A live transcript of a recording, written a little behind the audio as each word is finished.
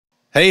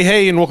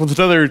Hey, and welcome to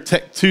another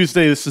Tech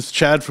Tuesday. This is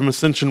Chad from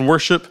Ascension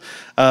Worship.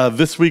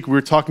 This week we're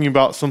talking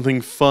about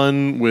something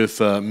fun with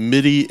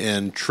MIDI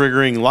and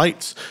triggering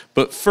lights.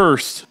 But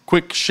first,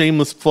 quick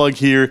shameless plug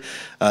here.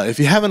 If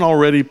you haven't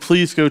already,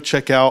 please go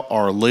check out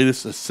our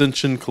latest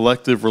Ascension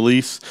collective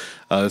release.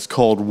 It's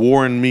called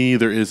War and Me.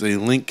 There is a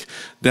link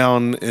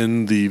down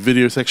in the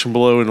video section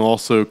below, and it'll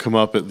also come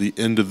up at the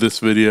end of this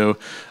video.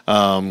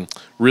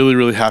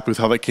 Really happy with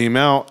how that came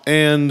out.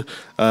 And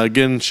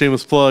again,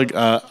 shameless plug,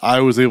 I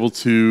was able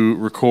to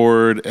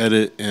record,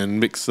 edit, and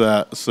mix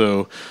that.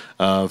 So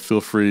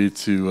feel free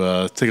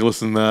to take a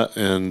listen to that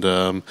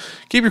and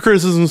keep your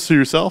criticisms to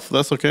yourself.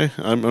 That's okay.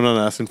 I'm not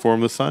asking for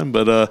them this time,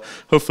 but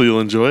hopefully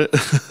you'll enjoy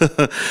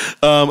it.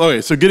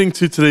 Okay, so getting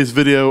to today's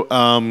video,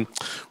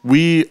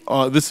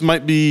 this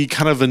might be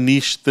kind of a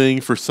niche thing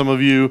for some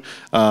of you,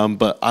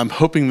 but I'm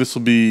hoping this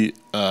will be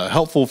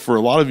helpful for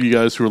a lot of you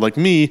guys who are like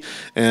me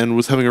and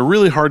was having a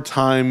really hard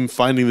time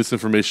finding this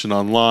information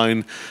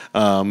online.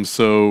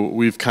 So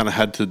we've kind of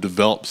had to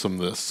develop some of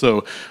this.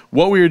 So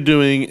what we are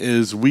doing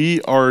is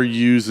we are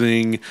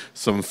using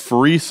some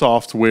free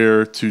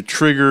software to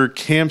trigger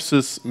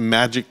ChamSys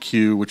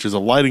MagicQ, which is a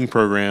lighting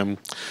program,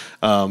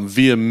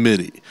 via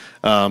MIDI.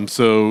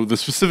 So the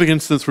specific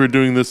instance we're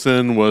doing this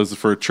in was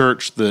for a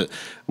church that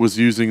was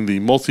using the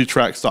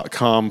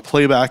multitracks.com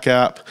Playback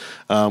app,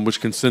 which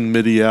can send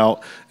MIDI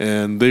out,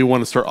 and they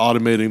want to start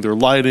automating their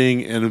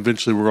lighting, and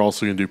eventually we're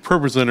also going to do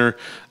ProPresenter,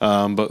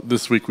 but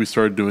this week we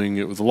started doing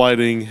it with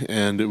lighting,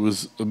 and it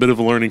was a bit of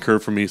a learning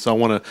curve for me, so I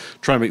want to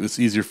try and make this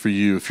easier for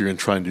you if you're going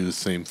to try and do the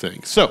same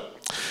thing. So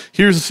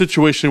here's the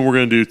situation we're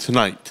going to do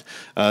tonight.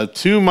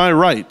 To my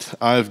right,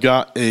 I've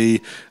got a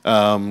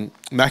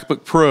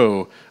MacBook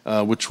Pro,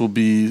 which will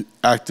be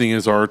acting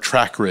as our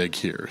track rig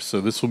here. So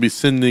this will be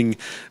sending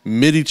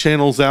MIDI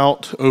channels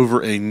out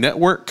over a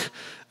network.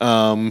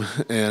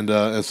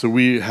 And so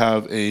we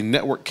have a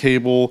network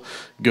cable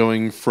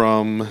going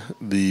from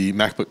the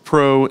MacBook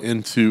Pro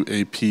into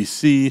a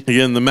PC.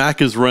 Again, the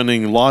Mac is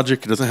running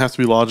Logic. It doesn't have to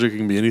be Logic. It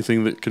can be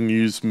anything that can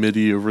use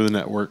MIDI over the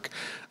network.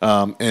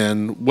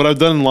 And what I've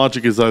done in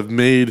Logic is I've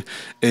made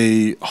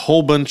a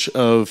whole bunch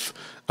of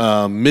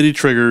MIDI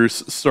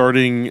triggers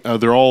starting,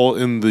 they're all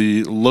in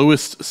the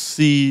lowest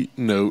C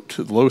note,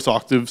 the lowest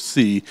octave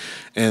C,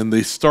 and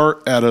they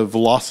start at a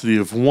velocity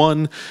of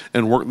 1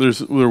 and work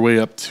their way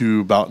up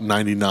to about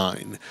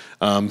 99.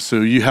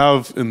 So you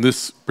have, in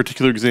this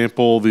particular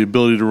example, the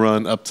ability to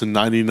run up to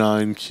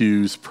 99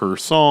 cues per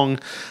song,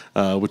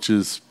 which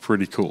is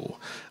pretty cool.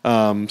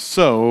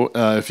 So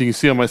if you can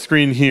see on my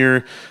screen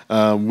here,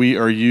 we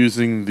are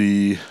using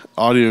the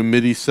audio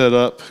MIDI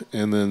setup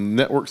and then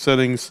network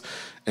settings.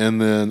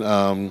 And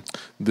then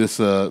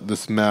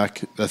this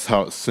Mac, that's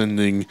how it's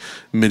sending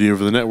MIDI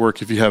over the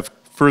network. If you have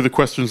further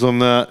questions on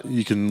that,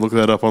 you can look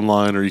that up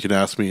online, or you can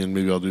ask me and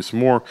maybe I'll do some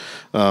more.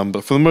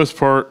 But for the most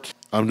part,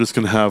 I'm just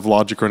going to have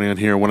Logic running on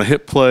here. When I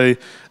hit play,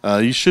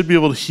 you should be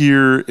able to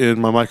hear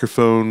in my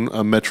microphone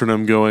a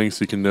metronome going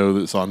so you can know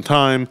that it's on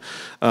time.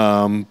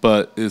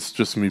 But it's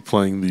just me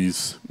playing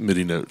these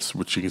MIDI notes,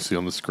 which you can see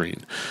on the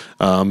screen.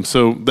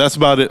 So that's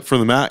about it for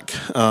the Mac.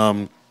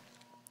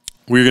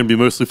 We're going to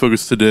be mostly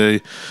focused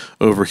today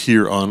over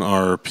here on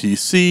our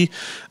PC.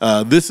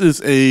 This is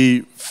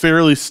a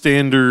fairly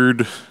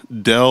standard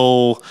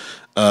Dell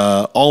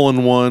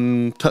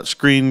all-in-one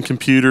touchscreen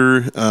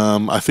computer.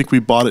 I think we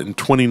bought it in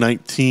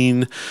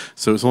 2019,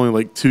 so it's only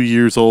like 2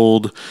 years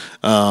old.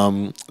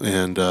 So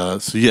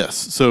yes,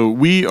 so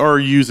we are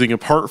using,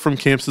 apart from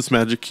ChamSys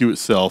MagicQ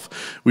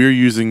itself, we are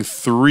using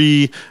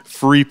 3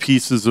 free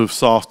pieces of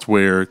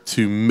software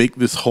to make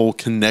this whole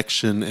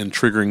connection and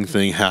triggering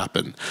thing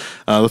happen.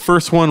 The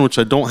first one, which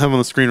I don't have on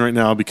the screen right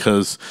now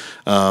because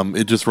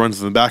it just runs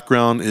in the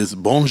background, is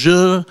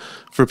Bonjour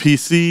for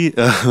PC.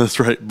 That's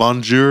right,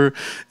 Bonjour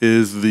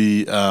is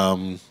the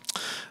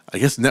I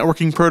guess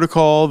networking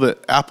protocol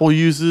that Apple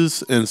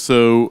uses, and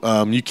so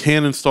you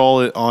can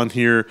install it on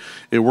here.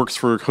 It works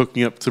for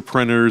hooking up to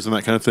printers and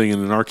that kind of thing,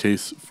 and in our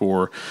case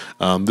for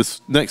this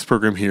next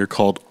program here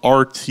called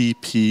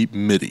Rtp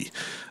Midi.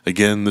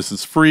 Again, this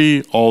is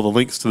free. All the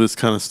links to this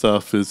kind of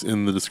stuff is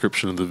in the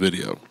description of the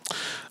video.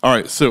 All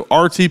right, so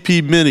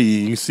Rtp Midi,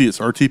 you can see it's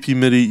Rtp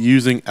Midi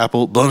using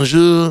Apple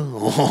Bonjour.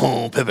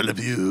 Oh, Pepe Le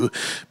Pew,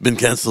 been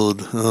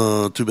canceled.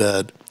 Oh, too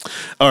bad.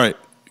 All right.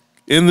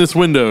 In this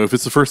window, if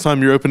it's the first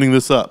time you're opening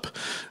this up,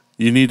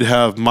 you need to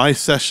have My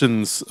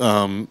Sessions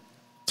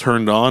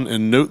turned on,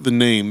 and note the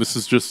name. This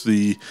is just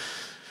the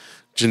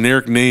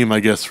generic name,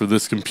 I guess, for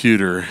this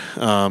computer.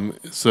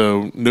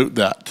 So note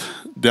that.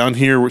 Down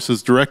here where it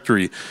says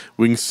directory,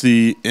 we can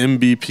see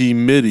MBP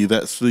MIDI.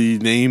 That's the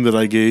name that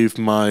I gave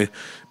my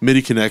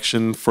MIDI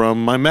connection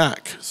from my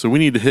Mac. So we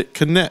need to hit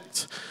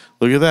connect.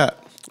 Look at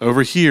that.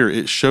 over here,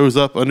 it shows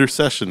up under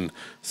session.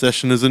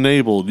 Session is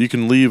enabled. You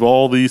can leave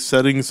all these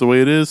settings the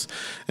way it is.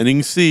 And you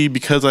can see,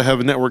 because I have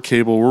a network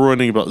cable, we're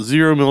running about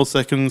 0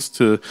 milliseconds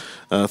to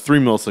 3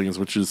 milliseconds,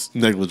 which is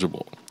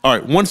negligible. All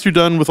right, once you're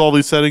done with all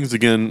these settings,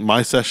 again,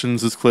 My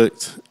Sessions is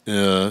clicked,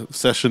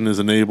 Session is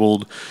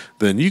enabled,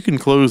 then you can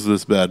close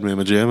this bad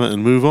mamma jamma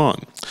and move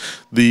on.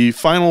 The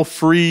final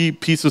free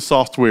piece of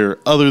software,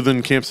 other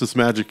than ChamSys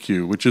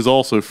MagicQ, which is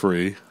also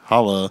free,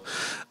 holla,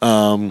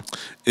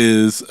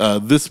 is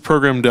this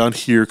program down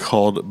here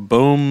called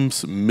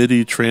Bome's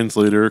Midi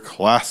Translator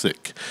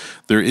Classic.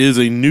 There is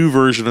a new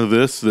version of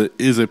this that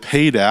is a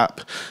paid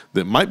app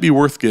that might be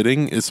worth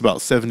getting. It's about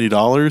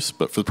 $70,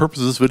 but for the purpose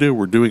of this video,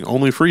 we're doing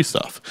only free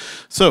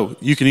stuff. So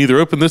you can either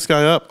open this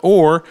guy up,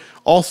 or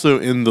also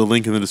in the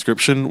link in the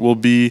description will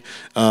be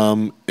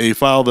a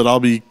file that I'll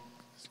be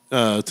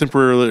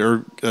temporarily,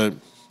 or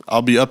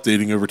I'll be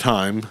updating over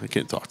time. I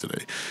can't talk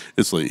today.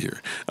 It's late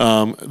here.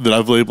 That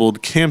I've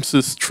labeled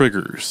ChamSys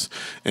triggers.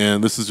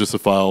 And this is just a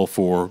file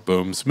for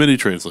Bome's MIDI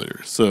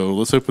translator. So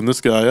let's open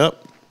this guy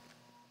up.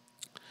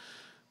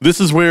 This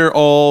is where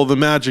all the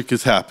magic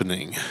is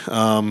happening.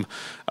 When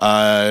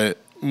I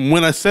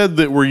said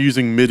that we're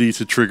using MIDI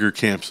to trigger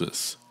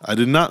ChamSys, I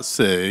did not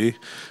say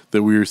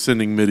that we were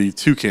sending MIDI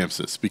to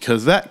ChamSys,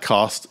 because that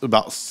cost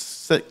about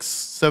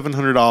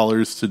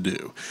 $700 to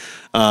do.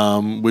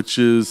 Which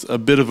is a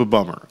bit of a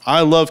bummer. I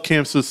love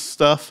ChamSys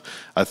stuff.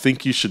 I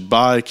think you should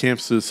buy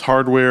ChamSys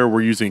hardware.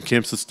 We're using a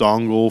ChamSys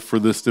dongle for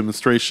this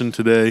demonstration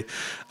today.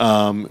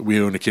 We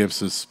own a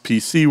ChamSys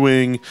PC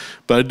wing,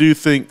 but I do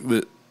think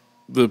that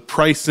the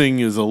pricing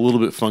is a little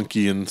bit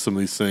funky in some of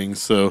these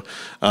things. So,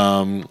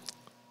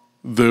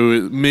 though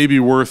it may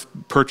be worth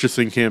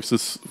purchasing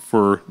ChamSys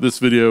for this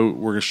video,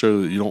 we're going to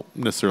show that you don't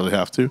necessarily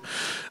have to.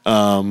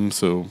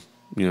 So,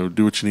 you know,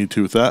 do what you need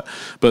to with that.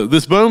 But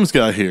this Bome's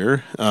guy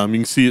here, you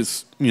can see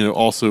it's, you know,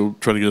 also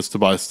trying to get us to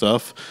buy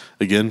stuff.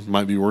 Again,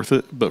 might be worth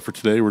it, but for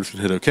today, we're just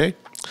gonna hit OK.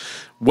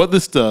 What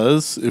this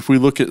does, if we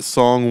look at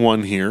song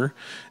 1 here,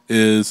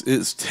 is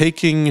it's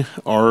taking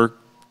our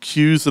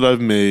cues that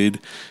I've made,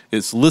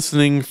 it's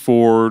listening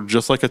for,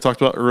 just like I talked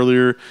about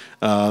earlier,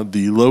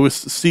 the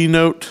lowest C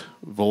note,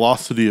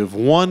 velocity of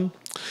 1,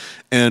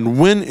 and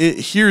when it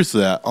hears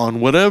that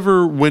on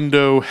whatever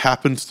window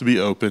happens to be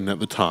open at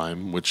the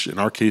time, which in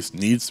our case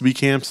needs to be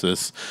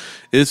ChamSys,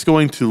 it's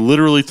going to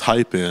literally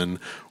type in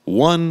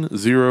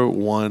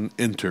 101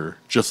 enter,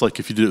 just like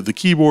if you did it with the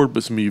keyboard,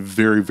 but it's going to be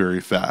very,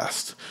 very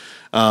fast.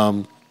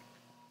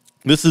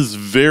 This is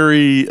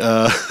very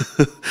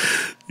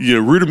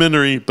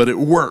rudimentary, but it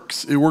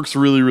works. It works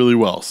really, really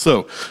well.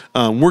 So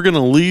we're going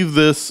to leave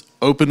this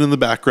open in the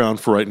background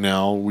for right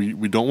now.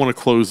 We don't want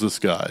to close this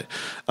guy.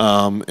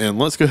 And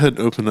let's go ahead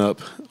and open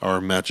up our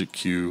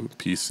MagicQ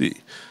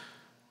PC.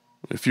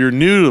 If you're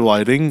new to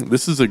lighting,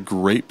 this is a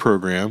great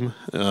program.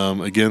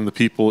 Again, the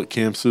people at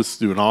ChamSys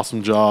do an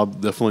awesome job.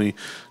 Definitely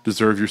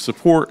deserve your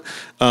support.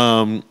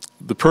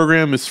 The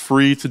program is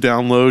free to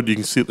download. You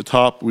can see at the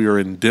top, we are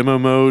in demo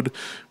mode.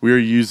 We are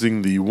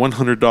using the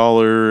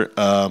 $100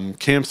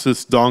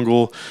 ChamSys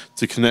dongle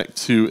to connect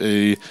to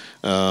a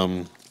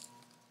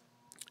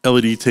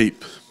LED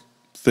tape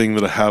thing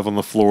that I have on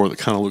the floor that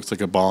kind of looks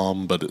like a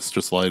bomb, but it's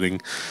just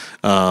lighting.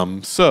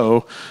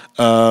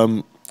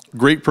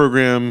 Great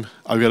program.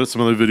 I've got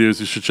some other videos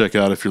you should check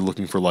out if you're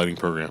looking for lighting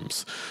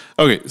programs.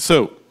 Okay,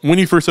 so when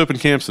you first open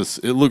ChamSys,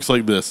 it looks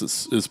like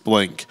this. It's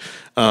blank.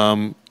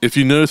 If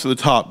you notice at the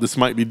top, this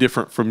might be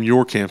different from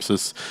your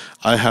ChamSys.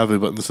 I have a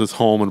button that says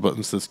Home and a button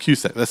that says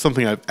QStack. That's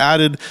something I've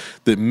added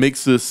that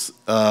makes this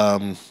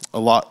a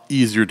lot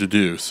easier to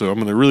do. So I'm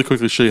going to really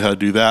quickly show you how to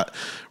do that.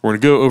 We're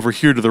going to go over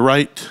here to the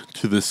right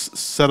to this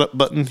Setup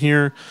button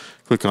here.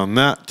 Click on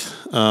that.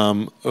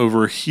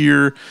 Over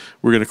here,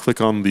 we're going to click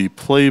on the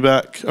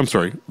Playback,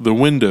 the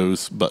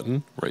Windows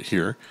button right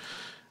here.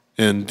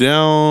 And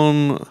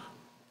down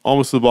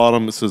almost to the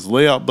bottom, it says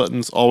Layout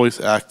buttons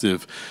always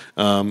active.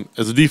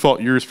 As a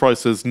default, yours probably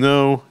says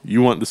no.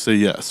 You want to say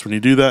yes. When you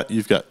do that,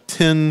 you've got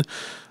 10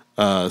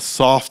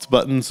 soft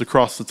buttons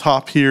across the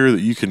top here that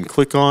you can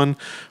click on.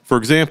 For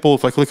example,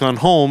 if I click on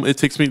Home, it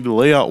takes me to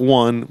Layout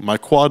 1, my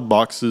quad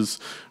boxes,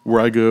 where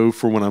I go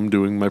for when I'm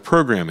doing my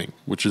programming,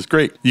 which is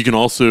great. You can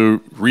also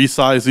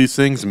resize these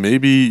things.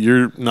 Maybe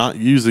you're not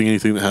using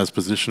anything that has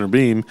position or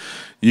beam.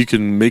 You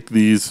can make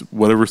these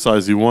whatever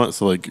size you want,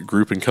 so like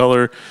group and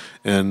color,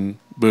 and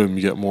boom,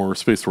 you get more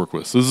space to work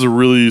with. So this is a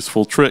really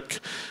useful trick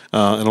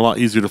and a lot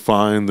easier to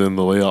find than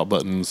the layout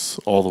buttons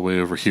all the way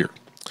over here.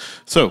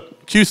 So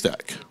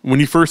QStack, when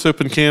you first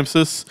open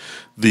ChamSys,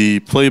 the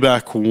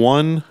Playback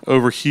 1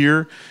 over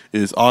here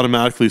is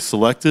automatically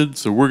selected,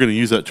 so we're going to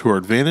use that to our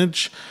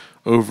advantage.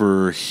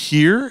 Over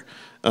here,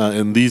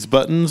 in these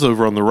buttons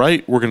over on the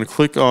right, we're going to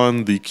click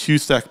on the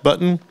QStack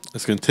button.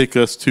 It's going to take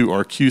us to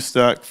our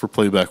QStack for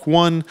Playback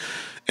 1,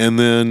 and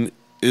then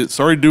it's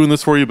already doing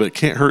this for you, but it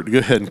can't hurt to go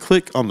ahead and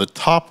click on the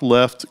top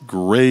left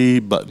gray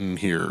button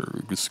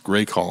here, this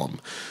gray column.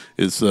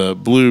 It's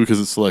blue because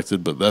it's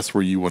selected, but that's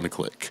where you want to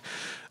click.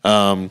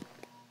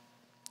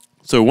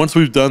 So once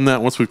we've done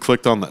that, once we've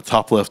clicked on that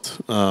top left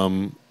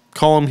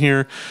column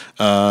here,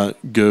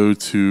 go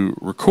to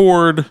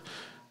record,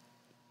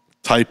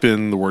 type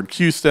in the word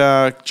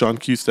QStack, John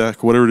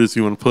QStack, whatever it is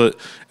you want to put,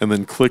 and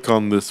then click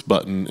on this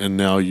button, and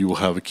now you will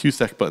have a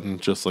QStack button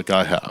just like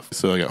I have.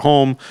 So I got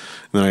home, and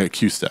then I got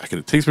QStack, and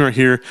it takes me right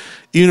here.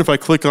 Even if I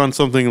click on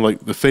something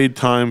like the fade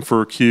time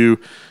for a Q,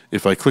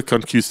 if I click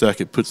on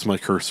QStack, it puts my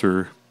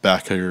cursor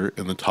back here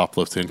in the top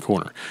left-hand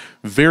corner.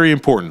 Very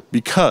important,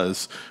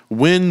 because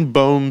when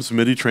Bome's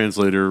MIDI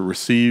translator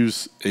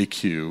receives a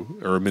Q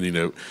or a MIDI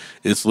note,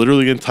 it's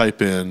literally going to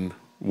type in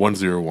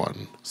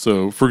 101.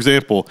 So, for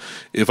example,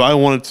 if I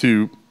wanted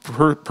to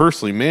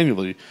personally,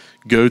 manually,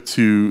 go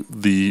to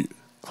the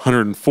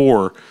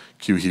 104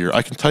 Q here,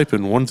 I can type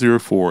in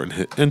 104 and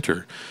hit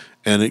enter,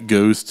 and it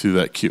goes to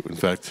that Q. In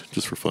fact,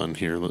 just for fun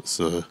here, let's,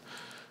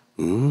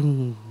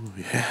 ooh,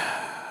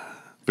 yeah.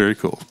 Very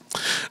cool.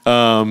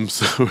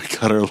 So we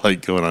got our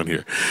light going on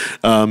here.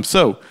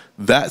 So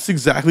that's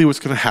exactly what's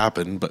going to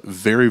happen, but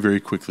very, very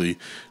quickly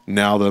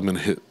now that I'm going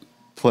to hit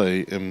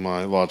play in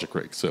my Logic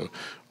rig. So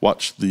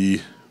watch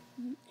the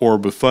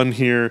orb of fun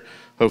here.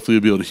 Hopefully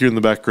you'll be able to hear in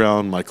the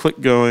background my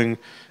click going.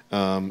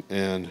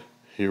 And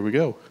here we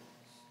go.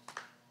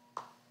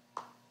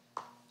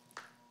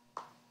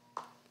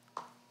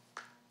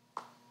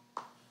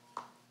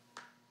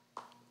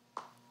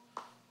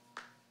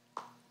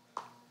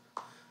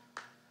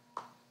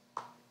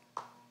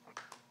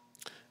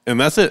 And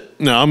that's it.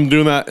 Now I'm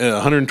doing that at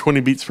 120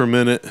 beats per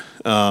minute.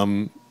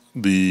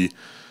 The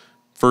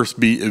first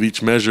beat of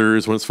each measure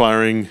is when it's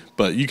firing,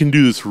 but you can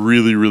do this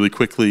really, really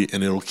quickly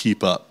and it'll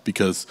keep up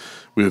because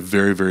we have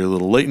very, very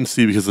little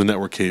latency because of the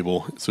network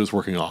cable, so it's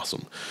working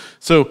awesome.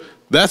 So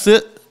that's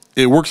it.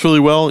 It works really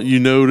well. You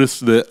notice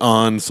that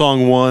on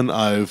song 1,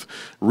 I've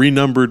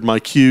renumbered my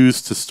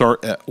cues to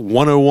start at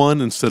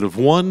 101 instead of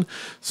 1.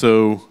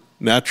 So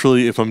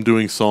naturally, if I'm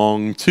doing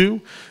song 2,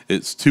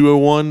 it's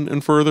 201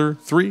 and further,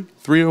 3,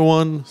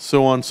 301,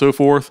 so on and so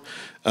forth.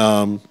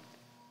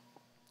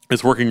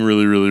 It's working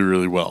really, really,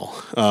 really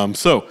well.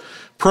 So,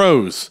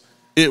 pros,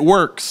 it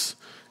works.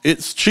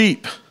 It's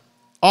cheap.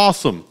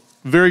 Awesome.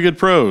 Very good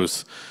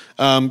pros.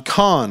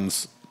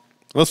 Cons,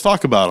 let's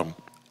talk about them.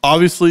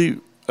 Obviously,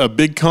 a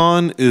big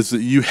con is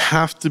that you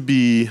have to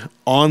be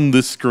on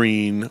the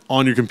screen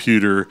on your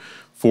computer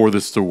for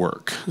this to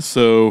work.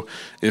 So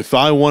if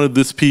I wanted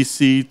this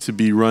PC to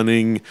be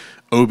running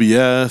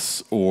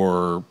OBS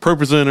or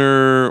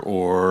ProPresenter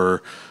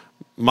or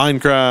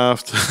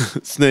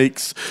Minecraft,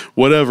 Snakes,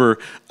 whatever,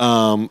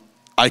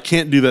 I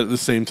can't do that at the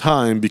same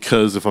time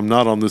because if I'm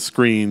not on this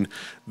screen,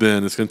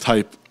 then it's going to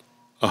type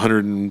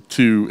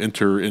 102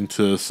 enter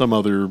into some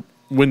other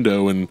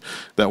window and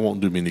that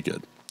won't do me any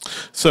good.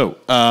 So,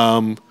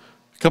 a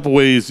couple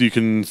ways you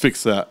can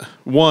fix that.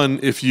 One,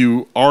 if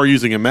you are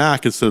using a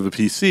Mac instead of a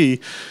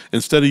PC,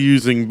 instead of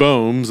using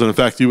Bome's, and in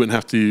fact you wouldn't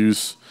have to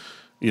use,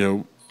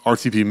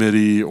 Rtp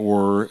Midi,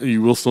 or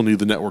you will still need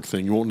the network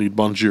thing. You won't need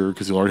Bonjour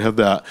because you'll already have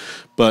that.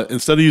 But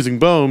instead of using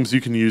Bome's, you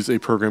can use a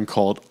program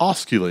called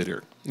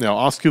Osculator. Now,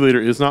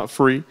 Osculator is not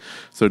free,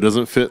 so it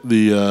doesn't fit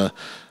the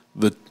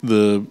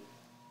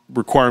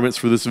requirements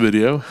for this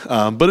video,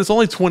 but it's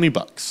only 20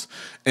 bucks.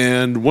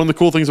 And one of the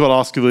cool things about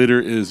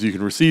Osculator is you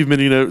can receive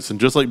MIDI notes, and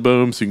just like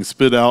Bome, so you can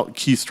spit out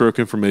keystroke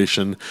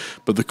information.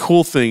 But the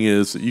cool thing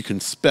is that you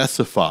can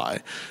specify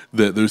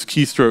that those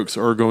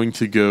keystrokes are going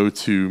to go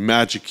to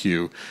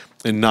MagicQ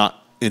and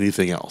not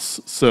anything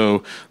else.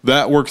 So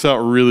that works out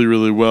really,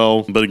 really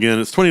well. But again,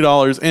 it's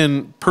 $20,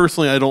 and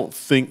personally, I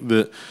think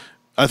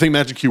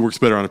MagicQ works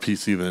better on a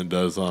PC than it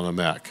does on a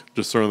Mac.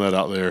 Just throwing that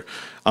out there.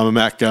 I'm a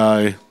Mac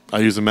guy. I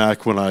use a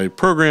Mac when I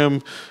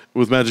program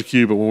with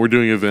MagicQ, but when we're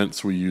doing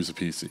events, we use a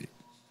PC.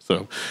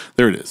 So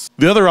there it is.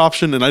 The other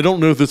option, and I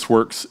don't know if this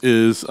works,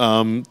 is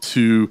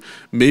to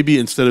maybe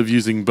instead of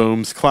using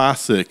Bome's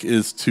Classic,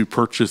 is to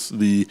purchase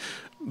the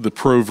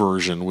Pro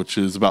version, which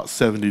is about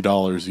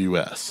 $70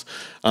 US.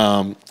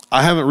 I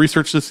haven't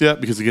researched this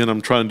yet because, again,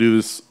 I'm trying to do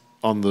this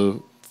on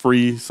the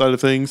free side of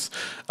things,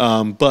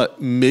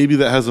 but maybe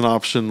that has an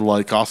option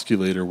like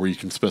Osculator where you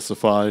can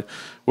specify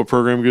what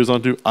program it goes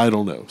on to. I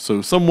don't know.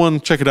 So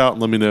someone check it out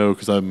and let me know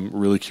because I'm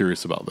really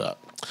curious about that.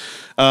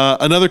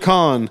 Another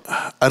con,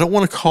 I don't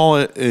want to call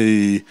it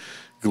a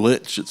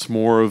glitch. It's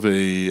more of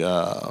a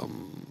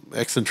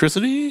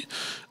eccentricity.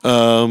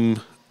 As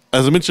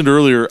I mentioned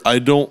earlier, I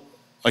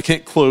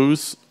can't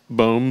close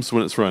Bome's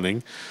when it's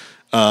running.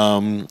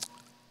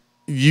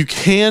 You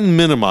can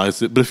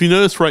minimize it, but if you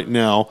notice right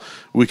now,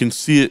 we can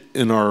see it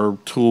in our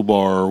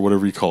toolbar or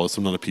whatever you call it. So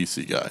I'm not a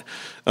PC guy.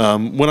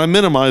 When I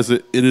minimize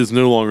it, it is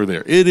no longer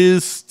there. It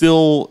is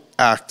still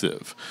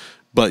active,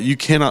 but you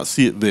cannot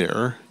see it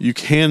there. You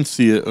can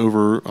see it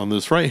over on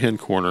this right-hand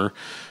corner.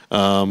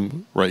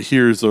 Right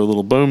here is our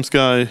little Bome's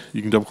guy.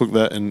 You can double-click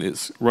that, and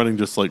it's running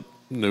just like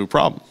no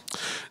problem.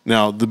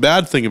 Now, the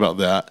bad thing about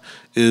that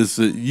is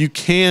that you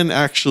can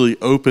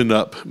actually open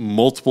up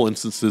multiple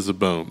instances of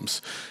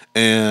Bome's.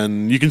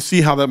 And you can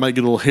see how that might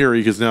get a little hairy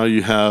because now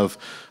you have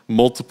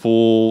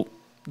multiple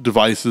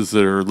devices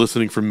that are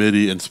listening for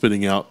MIDI and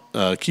spitting out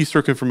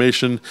keystroke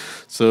information.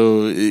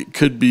 So it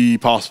could be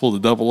possible to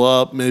double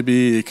up.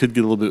 Maybe it could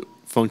get a little bit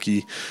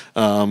funky.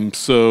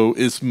 So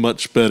it's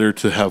much better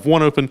to have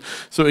one open.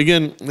 So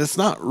again, it's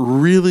not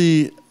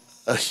really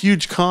a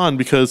huge con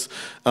because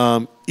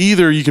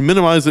either you can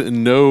minimize it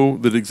and know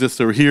that it exists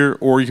over here,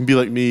 or you can be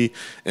like me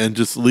and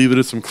just leave it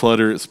as some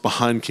clutter. It's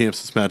behind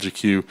ChamSys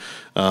MagicQ,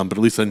 but at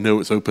least I know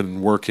it's open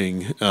and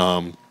working.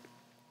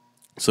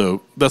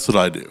 So that's what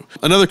I do.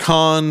 Another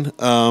con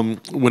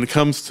when it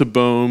comes to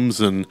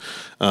Bomes and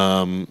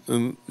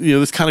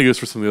this kind of goes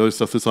for some of the other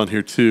stuff that's on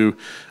here too.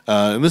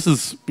 And this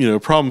is a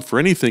problem for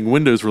anything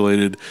Windows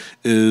related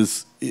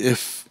is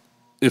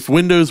if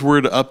Windows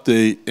were to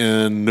update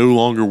and no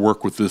longer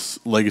work with this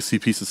legacy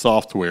piece of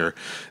software,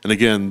 and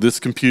again, this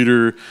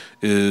computer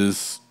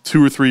is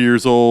 2 or 3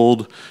 years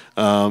old.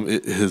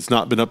 It has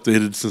not been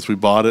updated since we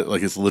bought it.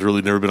 Like, it's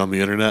literally never been on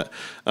the internet.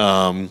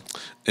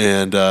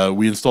 And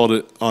we installed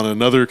it on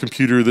another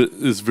computer that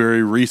is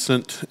very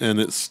recent, and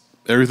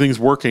everything's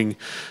working.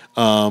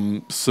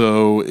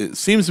 So it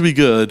seems to be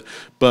good,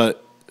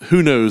 but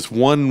who knows?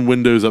 One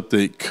Windows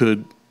update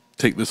could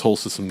take this whole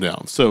system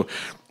down. So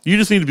you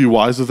just need to be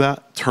wise with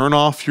that. Turn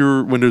off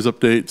your Windows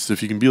updates.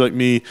 If you can be like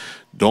me,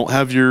 don't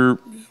have your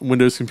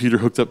Windows computer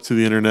hooked up to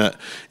the internet.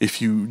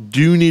 If you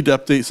do need to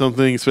update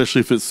something, especially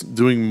if it's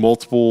doing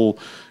multiple,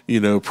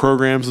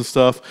 programs and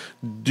stuff,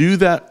 do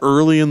that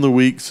early in the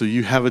week so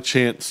you have a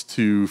chance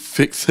to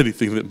fix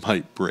anything that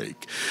might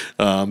break.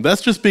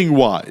 That's just being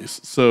wise.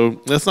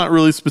 So that's not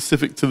really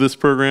specific to this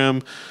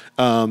program.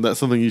 That's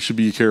something you should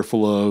be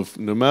careful of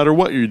no matter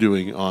what you're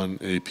doing on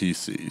a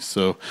PC.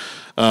 So,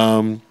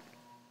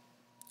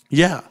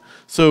 yeah,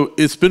 so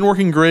it's been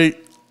working great.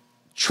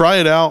 Try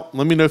it out.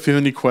 Let me know if you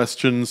have any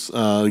questions.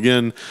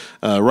 Again,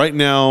 right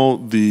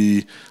now,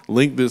 the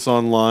link that's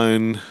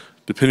online,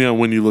 depending on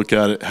when you look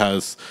at it,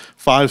 has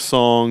 5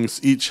 songs.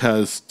 Each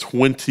has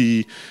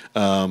 20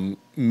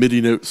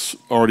 MIDI notes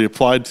already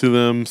applied to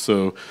them.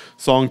 So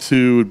song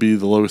 2 would be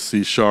the lowest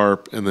C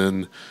sharp, and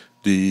then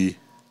D,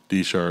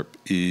 D sharp,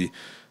 E.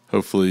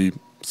 Hopefully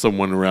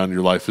someone around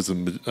your life is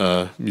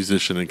a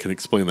musician and can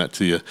explain that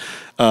to you.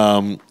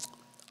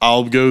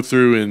 I'll go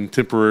through and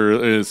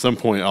at some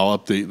point I'll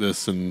update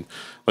this, and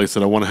like I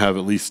said, I want to have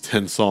at least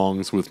 10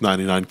 songs with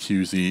 99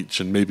 cues each,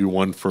 and maybe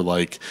one for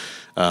like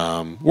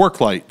work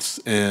lights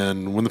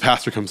and when the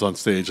pastor comes on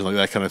stage and like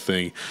that kind of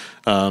thing.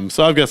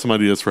 So I've got some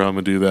ideas for how I'm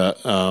gonna do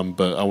that,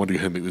 but I want to go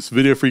ahead and make this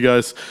video for you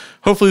guys.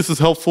 Hopefully this is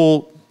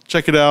helpful.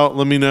 Check it out.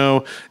 Let me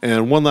know.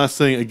 And one last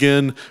thing,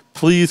 again,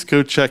 please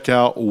go check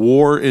out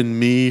War in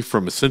Me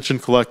from Ascension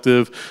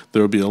Collective.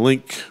 There will be a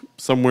link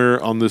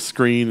somewhere on this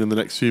screen in the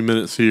next few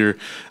minutes here.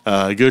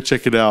 Go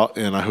check it out,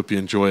 and I hope you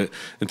enjoy it.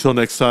 Until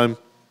next time,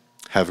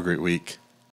 have a great week.